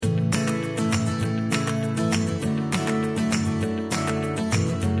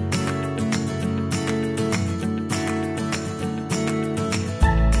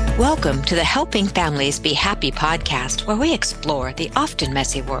Welcome to the Helping Families Be Happy podcast, where we explore the often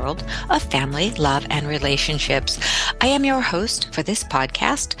messy world of family, love, and relationships. I am your host for this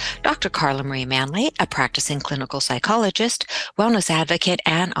podcast, Dr. Carla Marie Manley, a practicing clinical psychologist, wellness advocate,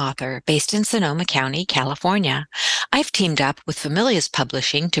 and author based in Sonoma County, California. I've teamed up with Familias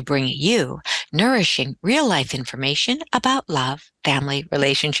Publishing to bring you nourishing real-life information about love, family,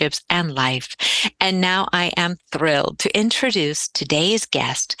 relationships, and life. And now I am thrilled to introduce today's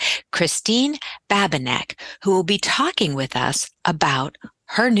guest, Christine Babinek, who will be talking with us about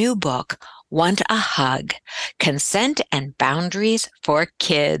her new book, Want a Hug? Consent and Boundaries for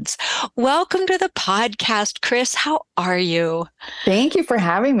Kids. Welcome to the podcast, Chris. How are you? Thank you for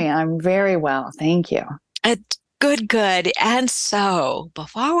having me. I'm very well. Thank you. Good. And so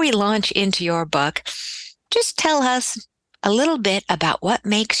before we launch into your book, just tell us a little bit about what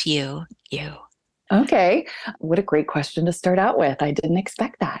makes you, you. Okay. What a great question to start out with. I didn't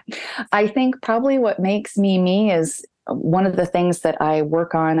expect that. I think probably what makes me me is one of the things that I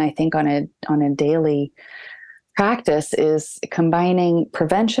work on, I think on a daily practice, is combining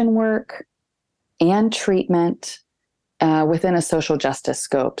prevention work and treatment within a social justice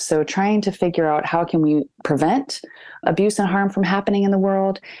scope. So trying to figure out how can we prevent abuse and harm from happening in the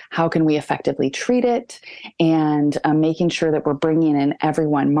world? How can we effectively treat it? And making sure that we're bringing in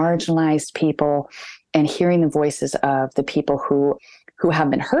everyone, marginalized people, and hearing the voices of the people who have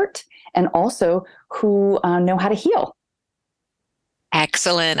been hurt and also who know how to heal.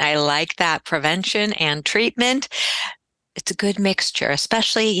 Excellent. I like that. Prevention and treatment. It's a good mixture,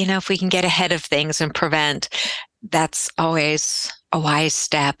 especially, if we can get ahead of things and prevent. That's always a wise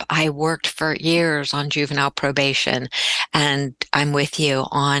step. I worked for years on juvenile probation, and I'm with you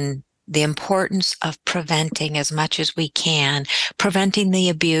on the importance of preventing as much as we can, preventing the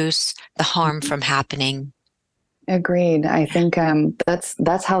abuse, the harm from happening. Agreed. I think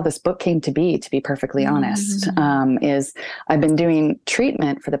that's how this book came to be perfectly honest, is I've been doing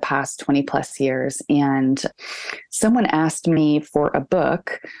treatment for the past 20 plus years. And someone asked me for a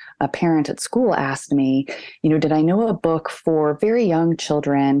book. A parent at school asked me, did I know a book for very young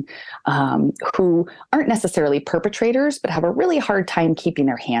children who aren't necessarily perpetrators, but have a really hard time keeping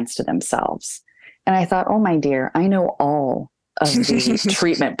their hands to themselves? And I thought, oh, my dear, I know all of the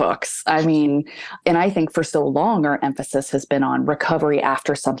treatment books. I mean, and I think for so long, our emphasis has been on recovery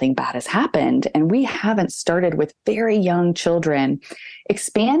after something bad has happened. And we haven't started with very young children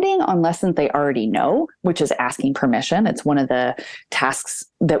expanding on lessons they already know, which is asking permission. It's one of the tasks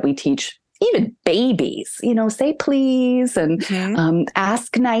that we teach even babies, say please and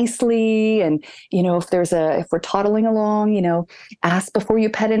ask nicely. And, if we're toddling along, ask before you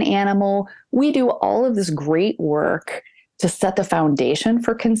pet an animal. We do all of this great work to set the foundation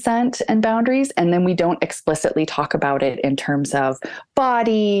for consent and boundaries. And then we don't explicitly talk about it in terms of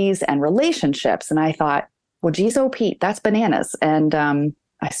bodies and relationships. And I thought, well, geez, oh, Pete, that's bananas. And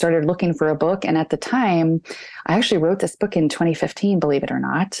I started looking for a book. And at the time, I actually wrote this book in 2015, believe it or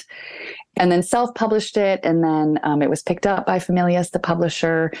not, and then self-published it. And then it was picked up by Familias, the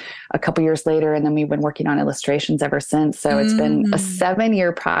publisher, a couple years later. And then we've been working on illustrations ever since. So it's been a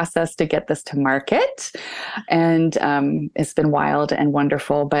 7-year process to get this to market. And it's been wild and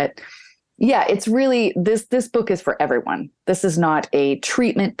wonderful. But yeah, it's really, this book is for everyone. This is not a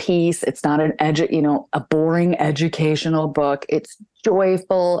treatment piece. It's not a boring educational book. It's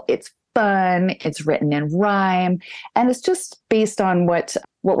joyful. It's fun. It's written in rhyme. And it's just based on what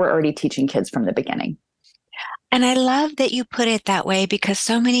we're already teaching kids from the beginning. And I love that you put it that way, because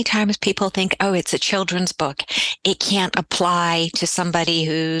so many times people think, oh, it's a children's book. It can't apply to somebody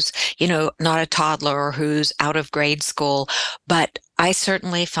who's, not a toddler or who's out of grade school. But I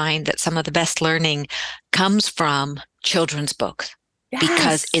certainly find that some of the best learning comes from children's books,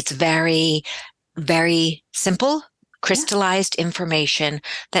 because it's very, very simple, crystallized information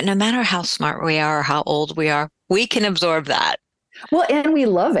that no matter how smart we are or how old we are, we can absorb that. Well, and we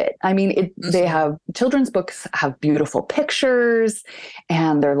love it. I mean, children's books have beautiful pictures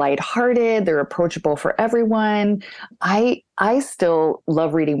and they're lighthearted. They're approachable for everyone. I still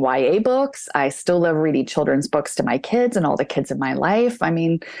love reading YA books. I still love reading children's books to my kids and all the kids in my life. I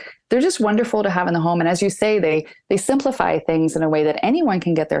mean, they're just wonderful to have in the home. And as you say, they simplify things in a way that anyone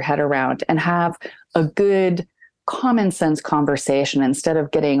can get their head around and have a good common sense conversation instead of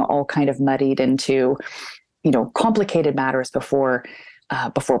getting all kind of muddied into complicated matters before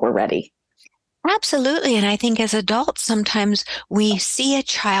we're ready. Absolutely. And I think as adults, sometimes we see a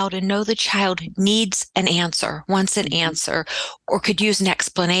child and know the child needs an answer, wants an answer, or could use an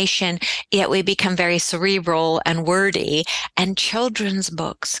explanation, yet we become very cerebral and wordy. And children's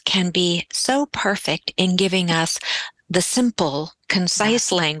books can be so perfect in giving us the simple,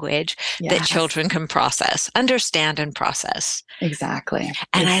 concise language that children can understand and process. Exactly.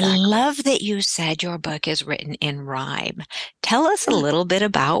 And I love that you said your book is written in rhyme. Tell us a little bit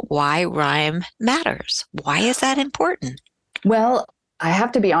about why rhyme matters. Why is that important? Well, I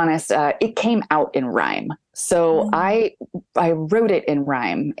have to be honest, it came out in rhyme. So I wrote it in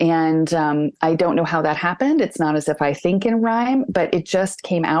rhyme, and I don't know how that happened. It's not as if I think in rhyme, but it just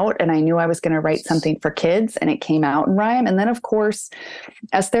came out, and I knew I was going to write something for kids, and it came out in rhyme. And then, of course,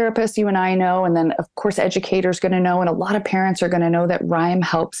 as therapists, you and I know, and then, of course, educators going to know, and a lot of parents are going to know that rhyme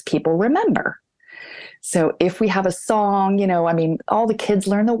helps people remember. So if we have a song, all the kids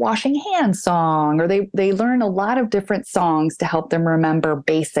learn the washing hands song, or they learn a lot of different songs to help them remember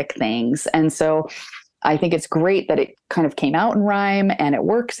basic things. And so I think it's great that it kind of came out in rhyme and it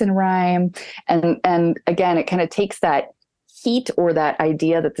works in rhyme. And again, it kind of takes that heat or that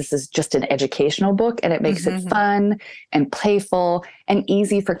idea that this is just an educational book, and it makes it fun and playful and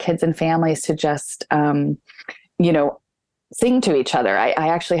easy for kids and families to just, sing to each other. I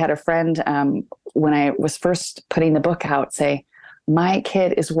actually had a friend when I was first putting the book out say, my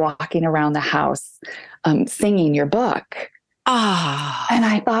kid is walking around the house singing your book. And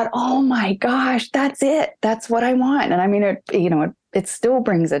I thought, oh my gosh, that's it. That's what I want. And I mean, it still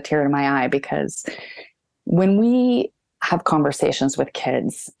brings a tear to my eye, because when we have conversations with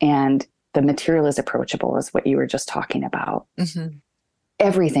kids and the material is approachable, is what you were just talking about,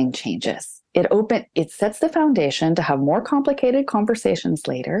 everything changes. It sets the foundation to have more complicated conversations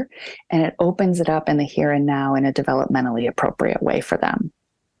later, and it opens it up in the here and now in a developmentally appropriate way for them.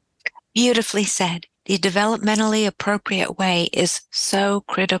 Beautifully said. The developmentally appropriate way is so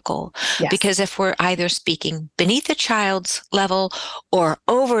critical, because if we're either speaking beneath a child's level or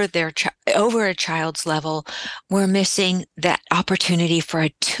over a child's level, we're missing that opportunity for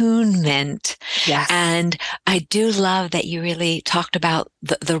attunement. And I do love that you really talked about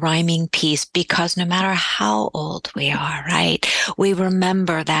the rhyming piece, because no matter how old we are, right, we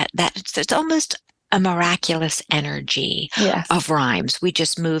remember that it's almost a miraculous energy of rhymes. We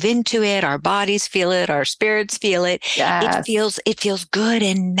just move into it. Our bodies feel it. Our spirits feel it. It feels good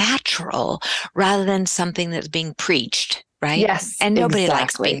and natural, rather than something that's being preached, right? Yes. And nobody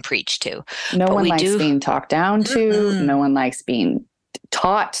likes being preached to. No one likes being talked down to. No one likes being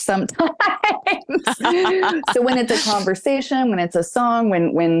taught sometimes. So when it's a conversation, when it's a song,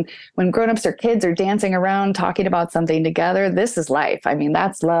 when grownups or kids are dancing around talking about something together, this is life. I mean,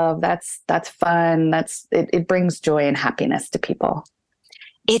 that's love. That's fun. It brings joy and happiness to people.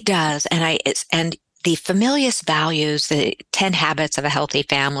 It does. And the Familius Values, the 10 habits of a healthy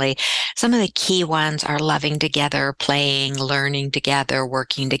family, some of the key ones are loving together, playing, learning together,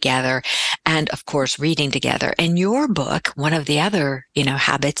 working together, and of course, reading together. And your book, one of the other,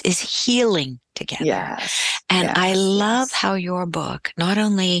 habits is healing together. I love how your book not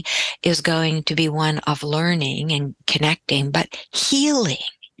only is going to be one of learning and connecting, but healing.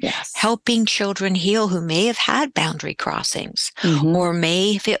 Helping children heal who may have had boundary crossings or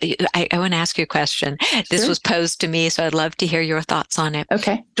may feel. I want to ask you a question. This was posed to me, so I'd love to hear your thoughts on it.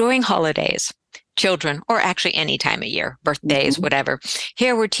 Okay. During holidays, children, or actually any time of year, birthdays, whatever,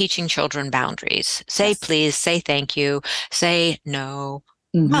 here we're teaching children boundaries. Say please, say thank you, say no.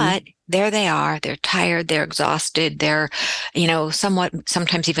 But there they are. They're tired. They're exhausted. They're,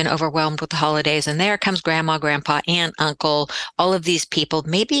 sometimes even overwhelmed with the holidays. And there comes grandma, grandpa, aunt, uncle, all of these people.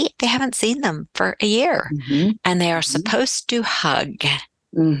 Maybe they haven't seen them for a year. And they are supposed to hug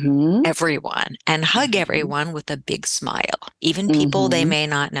everyone and hug everyone with a big smile, even people they may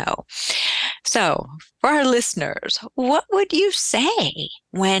not know. So for our listeners, what would you say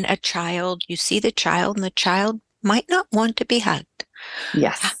when you see the child and the child might not want to be hugged?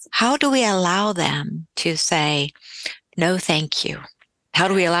 How do we allow them to say, no, thank you? How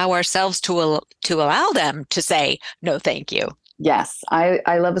do we allow ourselves to allow them to say, no, thank you? Yes,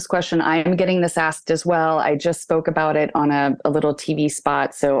 I love this question. I'm getting this asked as well. I just spoke about it on a little TV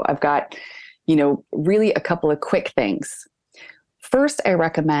spot. So I've got, really a couple of quick things. First, I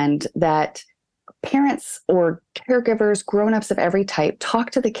recommend that parents or caregivers, grownups of every type,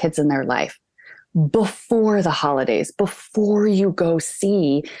 talk to the kids in their life before the holidays, before you go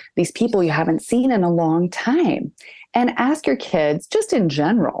see these people you haven't seen in a long time, and ask your kids just in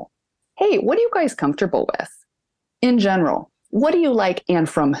general, hey, what are you guys comfortable with? In general, what do you like and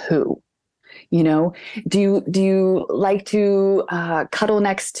from who? Do you like to cuddle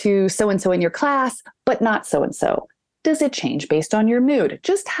next to so-and-so in your class, but not so-and-so? Does it change based on your mood?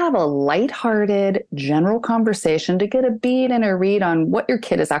 Just have a lighthearted, general conversation to get a beat and a read on what your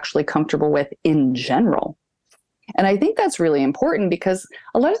kid is actually comfortable with in general. And I think that's really important because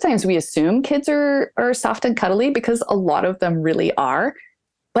a lot of times we assume kids are soft and cuddly because a lot of them really are,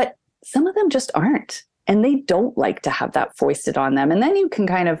 but some of them just aren't. And they don't like to have that foisted on them. And then you can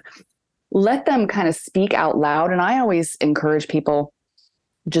kind of let them kind of speak out loud. And I always encourage people,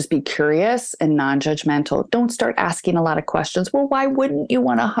 just be curious and non-judgmental. Don't start asking a lot of questions. Well, why wouldn't you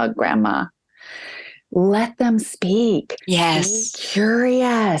want to hug grandma? Let them speak. Yes. Be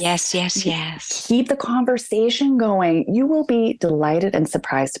curious. Yes. Keep the conversation going. You will be delighted and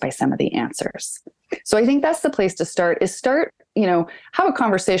surprised by some of the answers. So I think that's the place to start, have a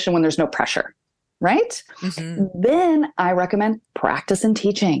conversation when there's no pressure, right? Mm-hmm. Then I recommend practice and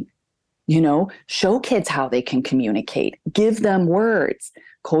teaching. Show kids how they can communicate, give them words,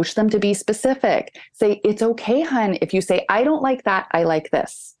 coach them to be specific. Say, it's okay, hun, if you say, I don't like that, I like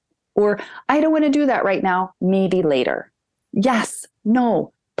this. Or I don't want to do that right now, maybe later. Yes,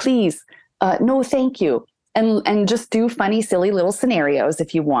 no, please, no, thank you. And just do funny, silly little scenarios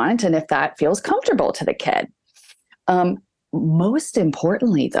if you want, and if that feels comfortable to the kid. Most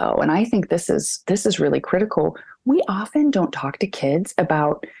importantly, though, and I think this is really critical, we often don't talk to kids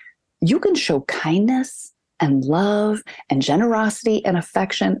about you can show kindness and love and generosity and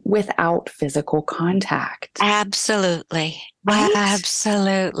affection without physical contact. Absolutely. Right?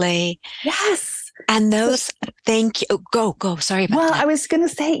 Absolutely. Yes. And those, thank you. Go. Sorry about that. Well, I was going to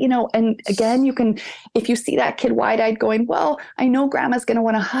say, and again, you can, if you see that kid wide-eyed going, well, I know grandma's going to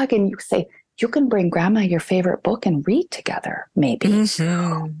want to hug. And you say, you can bring grandma your favorite book and read together, maybe.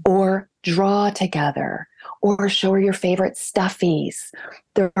 Mm-hmm. Or draw together. Or show her your favorite stuffies.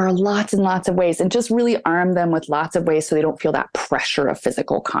 There are lots and lots of ways, and just really arm them with lots of ways so they don't feel that pressure of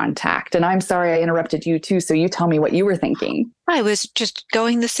physical contact. And I'm sorry I interrupted you too, so you tell me what you were thinking. I was just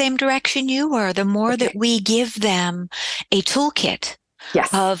going the same direction you were. The more that we give them a toolkit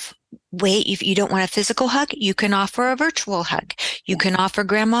of, wait, if you don't want a physical hug, you can offer a virtual hug. You can offer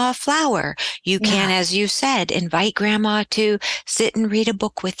grandma a flower. You can, as you said, invite grandma to sit and read a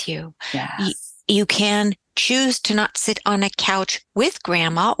book with you. Yes. You can choose to not sit on a couch with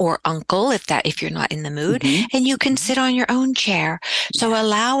grandma or uncle if you're not in the mood, and you can sit on your own chair. So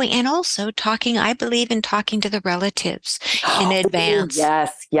allowing, and also talking, I believe in talking to the relatives in advance.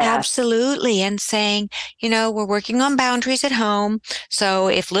 Yes. Absolutely. And saying, we're working on boundaries at home. So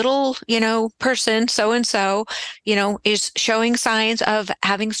if little, person, so-and-so, is showing signs of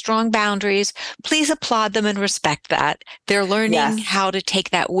having strong boundaries, please applaud them and respect that. They're learning how to take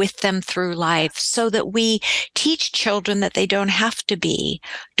that with them through life so that we teach children that they don't have to be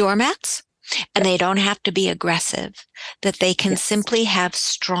doormats and they don't have to be aggressive, that they can simply have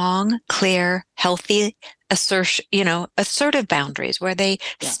strong, clear, healthy, assertive boundaries where they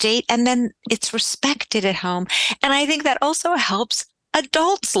state, and then it's respected at home. And I think that also helps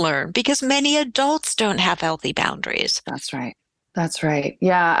adults learn because many adults don't have healthy boundaries. That's right.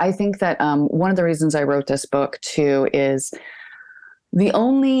 Yeah, I think that one of the reasons I wrote this book too is the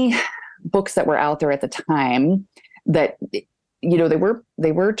only books that were out there at the time that,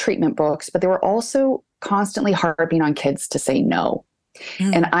 they were treatment books, but they were also constantly harping on kids to say no.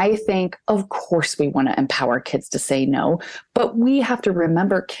 And I think, of course, we want to empower kids to say no, but we have to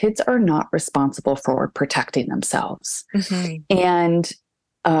remember kids are not responsible for protecting themselves. And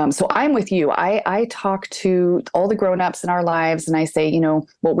so I'm with you. I talk to all the grownups in our lives and I say,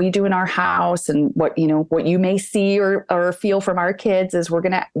 what we do in our house and what you may see or feel from our kids is we're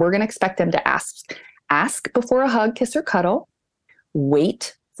going to expect them to ask before a hug, kiss, or cuddle,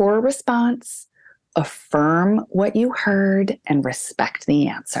 wait for a response, affirm what you heard, and respect the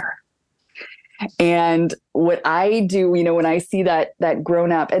answer. And what I do, when I see that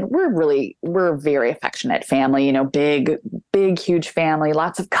grown up, and we're a very affectionate family, big, huge family,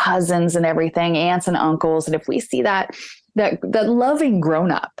 lots of cousins and everything, aunts and uncles. And if we see that loving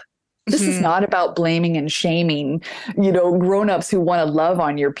grown up, this is not about blaming and shaming, grown-ups who want to love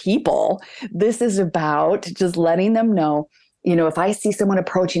on your people. This is about just letting them know, if I see someone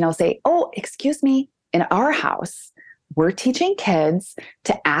approaching, I'll say, oh, excuse me, in our house, we're teaching kids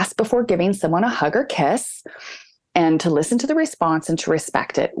to ask before giving someone a hug or kiss and to listen to the response and to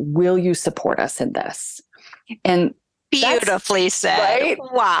respect it. Will you support us in this? And beautifully said. Right?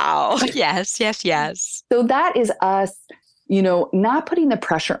 Wow. Yes. So that is us, not putting the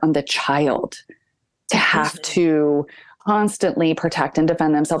pressure on the child to have to constantly protect and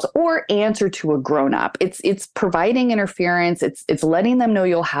defend themselves or answer to a grown-up. It's providing interference. It's letting them know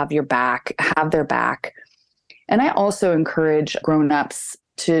you'll have their back. And I also encourage grown-ups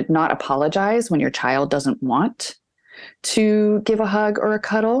to not apologize when your child doesn't want to give a hug or a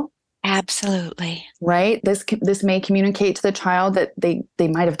cuddle. Absolutely. Right? This may communicate to the child that they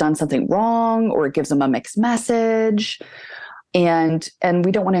might have done something wrong, or it gives them a mixed message. And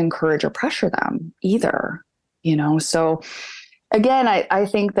we don't want to encourage or pressure them either, So again, I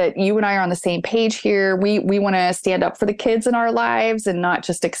think that you and I are on the same page here. We want to stand up for the kids in our lives and not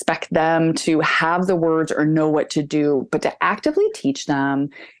just expect them to have the words or know what to do, but to actively teach them.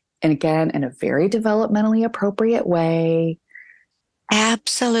 And again, in a very developmentally appropriate way.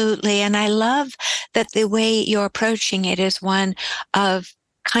 Absolutely. And I love that the way you're approaching it is one of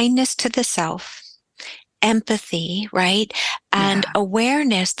kindness to the self, empathy, right? And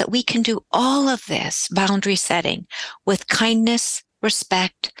awareness that we can do all of this boundary setting with kindness,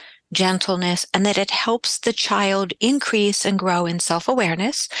 respect, gentleness, and that it helps the child increase and grow in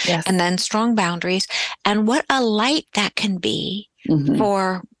self-awareness, and then strong boundaries. And what a light that can be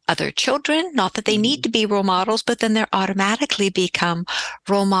for other children, not that they need to be role models, but then they're automatically become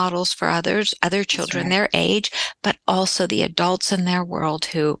role models for other children their age, but also the adults in their world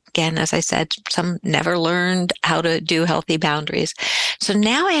who, again, as I said, some never learned how to do healthy boundaries. So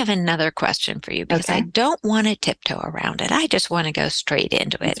now I have another question for you, because I don't want to tiptoe around it. I just want to go straight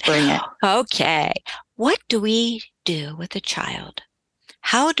into it. Let's bring it. Okay. What do we do with a child?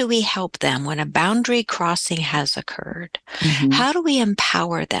 How do we help them when a boundary crossing has occurred? How do we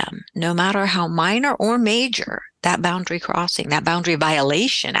empower them, no matter how minor or major that boundary crossing, that boundary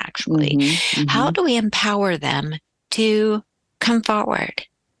violation actually, how do we empower them to come forward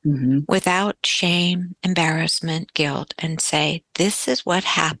without shame, embarrassment, guilt, and say, this is what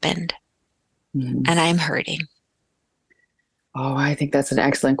happened and I'm hurting? Oh, I think that's an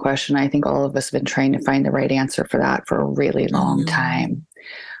excellent question. I think all of us have been trying to find the right answer for that for a really long time.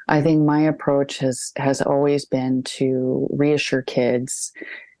 I think my approach has always been to reassure kids,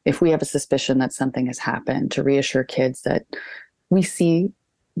 if we have a suspicion that something has happened, to reassure kids that we see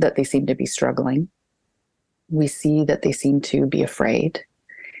that they seem to be struggling. We see that they seem to be afraid,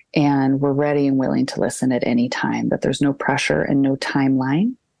 and we're ready and willing to listen at any time, that there's no pressure and no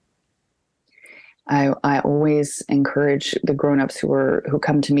timeline. I always encourage the grownups who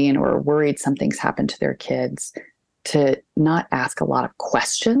come to me and who are worried something's happened to their kids to not ask a lot of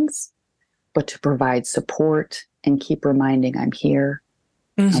questions, but to provide support and keep reminding, I'm here,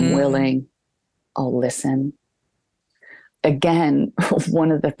 I'm willing, I'll listen. Again,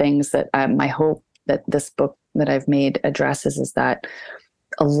 one of the things that my hope that this book that I've made addresses is that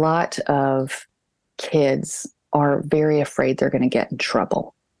a lot of kids are very afraid they're going to get in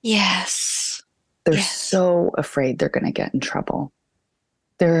trouble. Yes. They're so afraid they're going to get in trouble.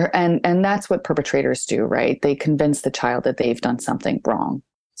 And that's what perpetrators do, right? They convince the child that they've done something wrong.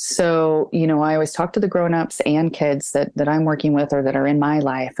 So, I always talk to the grownups and kids that I'm working with or that are in my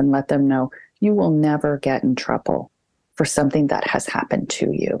life and let them know you will never get in trouble for something that has happened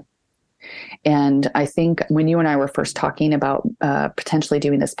to you. And I think when you and I were first talking about potentially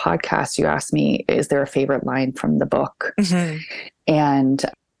doing this podcast, you asked me, is there a favorite line from the book? And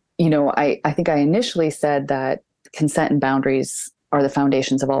I think I initially said that consent and boundaries are the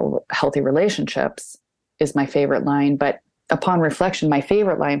foundations of all healthy relationships is my favorite line. But upon reflection, my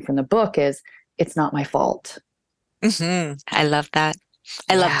favorite line from the book is, it's not my fault. I love that.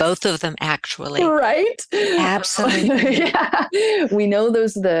 I love both of them, actually. Right? Absolutely. We know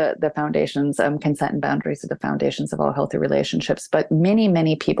those are the foundations. Consent and boundaries are the foundations of all healthy relationships. But many,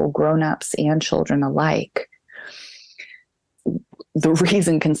 many people, grownups and children alike, the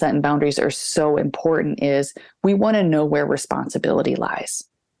reason consent and boundaries are so important is we want to know where responsibility lies.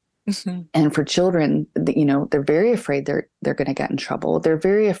 And for children, they're very afraid they're going to get in trouble. They're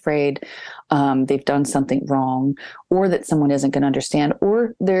very afraid they've done something wrong, or that someone isn't going to understand,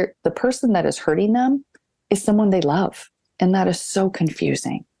 or the person that is hurting them is someone they love. And that is so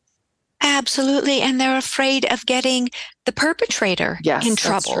confusing. Absolutely. And they're afraid of getting the perpetrator in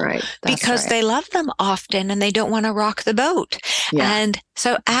trouble because they love them often and they don't want to rock the boat. And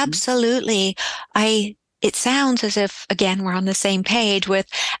so absolutely, it sounds as if, again, we're on the same page with,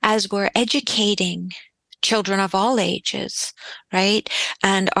 as we're educating children of all ages, right?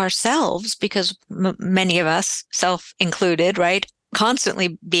 And ourselves, because many of us, self included, right?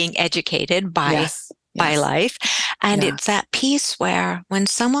 Constantly being educated by life. And it's that piece where when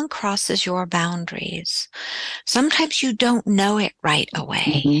someone crosses your boundaries, sometimes you don't know it right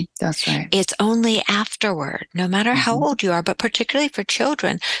away. That's right. It's only afterward, no matter how old you are, but particularly for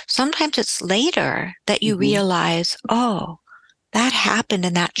children, sometimes it's later that you realize, oh, that happened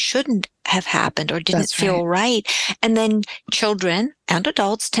and that shouldn't have happened or didn't feel right. And then children and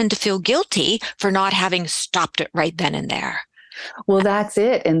adults tend to feel guilty for not having stopped it right then and there. Well, that's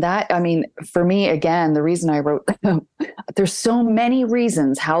it. And that, I mean, for me, again, the reason I wrote, there's so many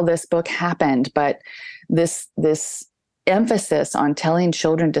reasons how this book happened, but this emphasis on telling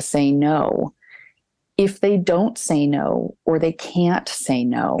children to say no, if they don't say no, or they can't say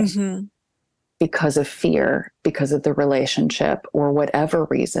no because of fear, because of the relationship, or whatever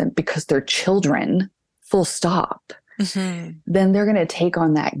reason, because they're children, full stop, then they're going to take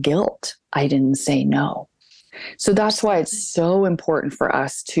on that guilt. I didn't say no. So that's why it's so important for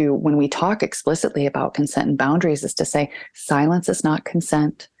us to, when we talk explicitly about consent and boundaries, is to say silence is not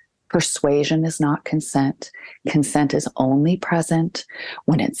consent. Persuasion is not consent. Consent is only present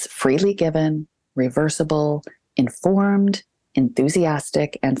when it's freely given, reversible, informed,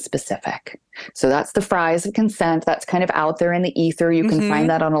 enthusiastic, and specific. So that's the phrase of consent. That's kind of out there in the ether. You can find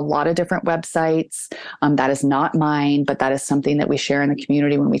that on a lot of different websites. That is not mine, but that is something that we share in the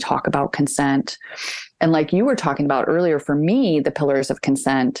community when we talk about consent. And like you were talking about earlier, for me, the pillars of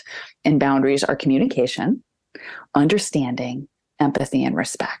consent and boundaries are communication, understanding, empathy, and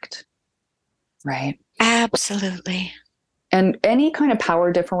respect. Right? Absolutely. And any kind of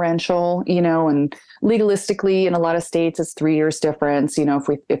power differential, and legalistically in a lot of states, it's 3 years difference,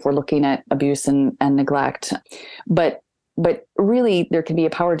 if we're looking at abuse and neglect. But really there can be a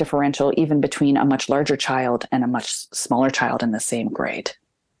power differential even between a much larger child and a much smaller child in the same grade.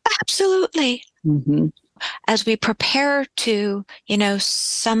 Absolutely. As we prepare to,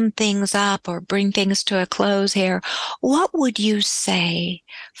 sum things up or bring things to a close here, what would you say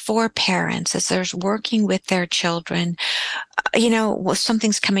for parents as they're working with their children?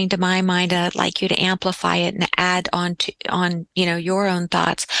 Something's coming to my mind. I'd like you to amplify it and add on your own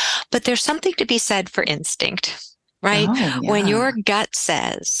thoughts. But there's something to be said for instinct, right? Oh, yeah. When your gut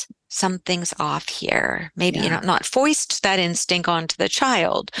says something's off here, maybe, not foist that instinct onto the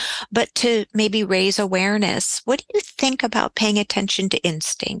child, but to maybe raise awareness. What do you think about paying attention to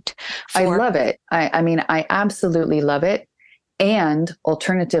instinct? I love it. I mean, I absolutely love it. And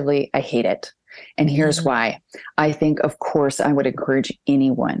alternatively, I hate it. And here's why. I think, of course, I would encourage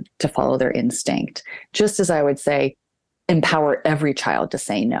anyone to follow their instinct, just as I would say, empower every child to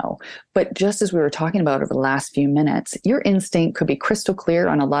say no. But just as we were talking about over the last few minutes, your instinct could be crystal clear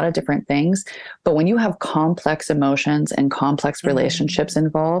on a lot of different things. But when you have complex emotions and complex relationships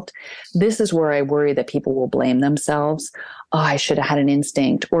involved, this is where I worry that people will blame themselves. Oh, I should have had an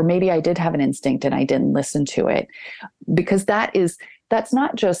instinct, or maybe I did have an instinct and I didn't listen to it. Because that's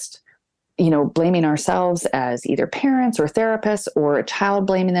not just blaming ourselves as either parents or therapists, or a child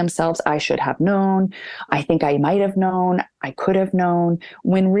blaming themselves. I should have known. I think I might have known. I could have known,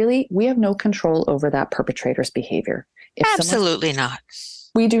 when really we have no control over that perpetrator's behavior. Absolutely not.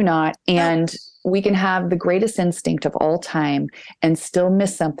 We do not. And we can have the greatest instinct of all time and still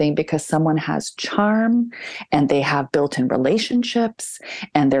miss something because someone has charm and they have built-in relationships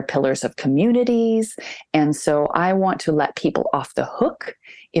and they're pillars of communities. And so I want to let people off the hook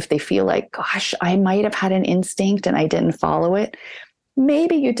if they feel like, gosh, I might have had an instinct and I didn't follow it.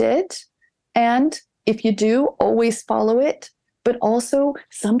 Maybe you did. And if you do, always follow it. But also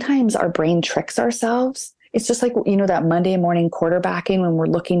sometimes our brain tricks ourselves. It's just like, that Monday morning quarterbacking when we're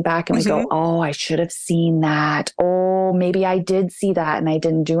looking back and we go, oh, I should have seen that. Oh, maybe I did see that and I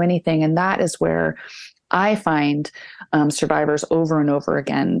didn't do anything. And that is where I find survivors over and over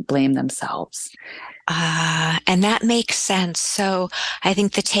again blame themselves. And that makes sense. So I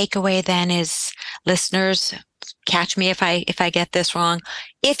think the takeaway then is, listeners, catch me if I get this wrong.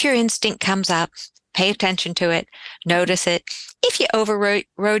 If your instinct comes up, pay attention to it, notice it. If you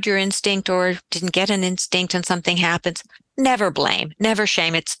overrode your instinct or didn't get an instinct and something happens, never blame, never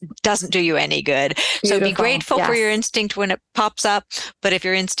shame. It doesn't do you any good. Beautiful. So be grateful for your instinct when it pops up. But if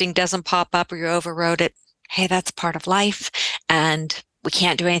your instinct doesn't pop up or you overrode it, hey, that's part of life. And we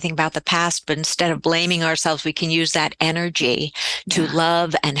can't do anything about the past, but instead of blaming ourselves, we can use that energy to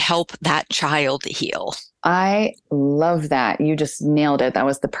love and help that child heal. I love that. You just nailed it. That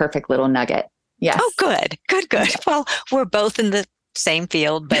was the perfect little nugget. Yes. Oh, good. Well, we're both in the same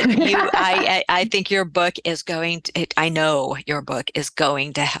field, but I think your book is I know your book is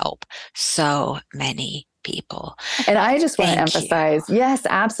going to help so many people. And I just want to emphasize, yes,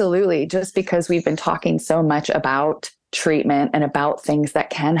 absolutely. Just because we've been talking so much about treatment and about things that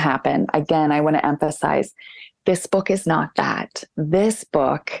can happen, again, I want to emphasize, this book is not that. This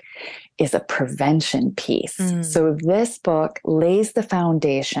book is a prevention piece. So this book lays the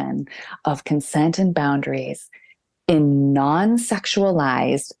foundation of consent and boundaries in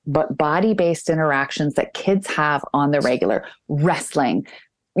non-sexualized but body-based interactions that kids have on the regular. Wrestling,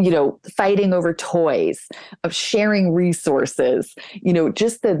 fighting over toys, of sharing resources,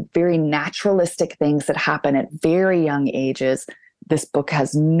 just the very naturalistic things that happen at very young ages. This book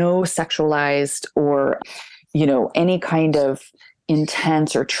has no sexualized or, any kind of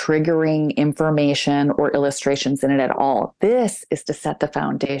intense or triggering information or illustrations in it at all. This is to set the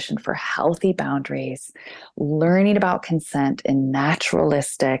foundation for healthy boundaries, learning about consent in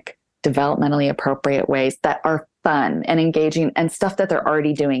naturalistic, developmentally appropriate ways that are fun and engaging and stuff that they're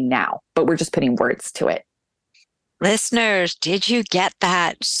already doing now, but we're just putting words to it. Listeners, did you get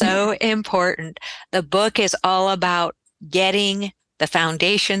that? So important. The book is all about getting the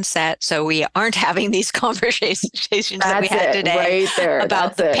foundation set so we aren't having these conversations that we had today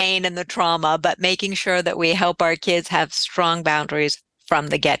about the pain and the trauma, but making sure that we help our kids have strong boundaries from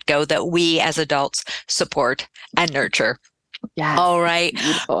the get-go that we as adults support and nurture. Yes. All right.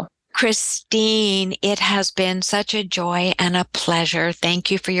 Beautiful. Christine, it has been such a joy and a pleasure. Thank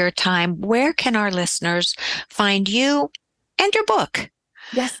you for your time. Where can our listeners find you and your book?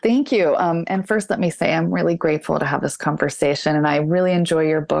 Yes, thank you. And first, let me say I'm really grateful to have this conversation, and I really enjoy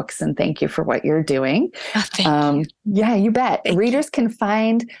your books, and thank you for what you're doing. Oh, thank you. Yeah, you bet. Readers can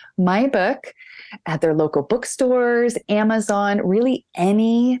find my book at their local bookstores, Amazon, really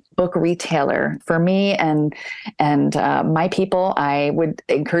any book retailer. For me and my people, I would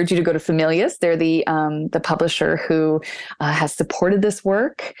encourage you to go to Familius. They're the publisher who has supported this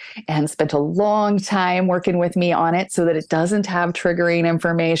work and spent a long time working with me on it so that it doesn't have triggering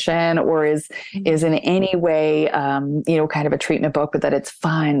information or is in any way, kind of a treatment book, but that it's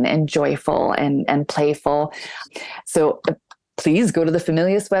fun and joyful and playful. So please go to the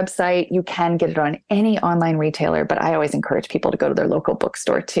Familius website. You can get it on any online retailer, but I always encourage people to go to their local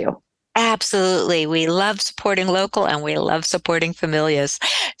bookstore too. Absolutely. We love supporting local and we love supporting Familius.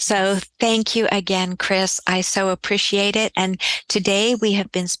 So thank you again, Chris. I so appreciate it. And today we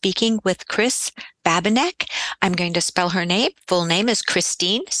have been speaking with Chris Babinek. I'm going to spell her name. Full name is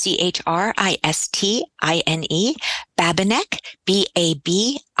Christine, Chrisistine, Babinek, Babinec,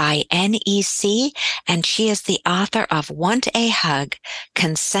 and she is the author of Want a Hug,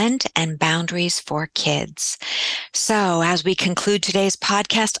 Consent and Boundaries for Kids. So as we conclude today's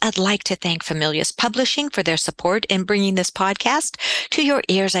podcast, I'd like to thank Familius Publishing for their support in bringing this podcast to your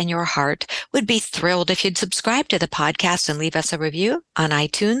ears and your heart. Would be thrilled if you'd subscribe to the podcast and leave us a review on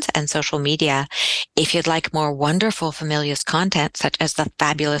iTunes and social media. If you'd like more wonderful Familius content, such as the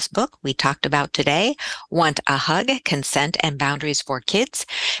fabulous book we talked about today, Want a Hug, Consent and Boundaries for Kids,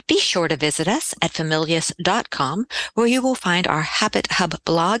 be sure to visit us at familius.com, where you will find our Habit Hub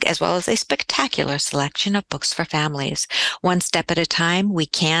blog, as well as a spectacular selection of books for families. One step at a time, we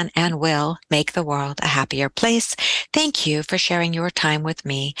can and will make the world a happier place. Thank you for sharing your time with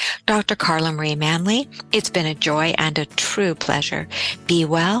me, Dr. Carla Marie Manley. It's been a joy and a true pleasure. Be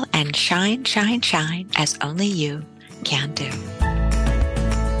well and shine, shine, shine as only you can do.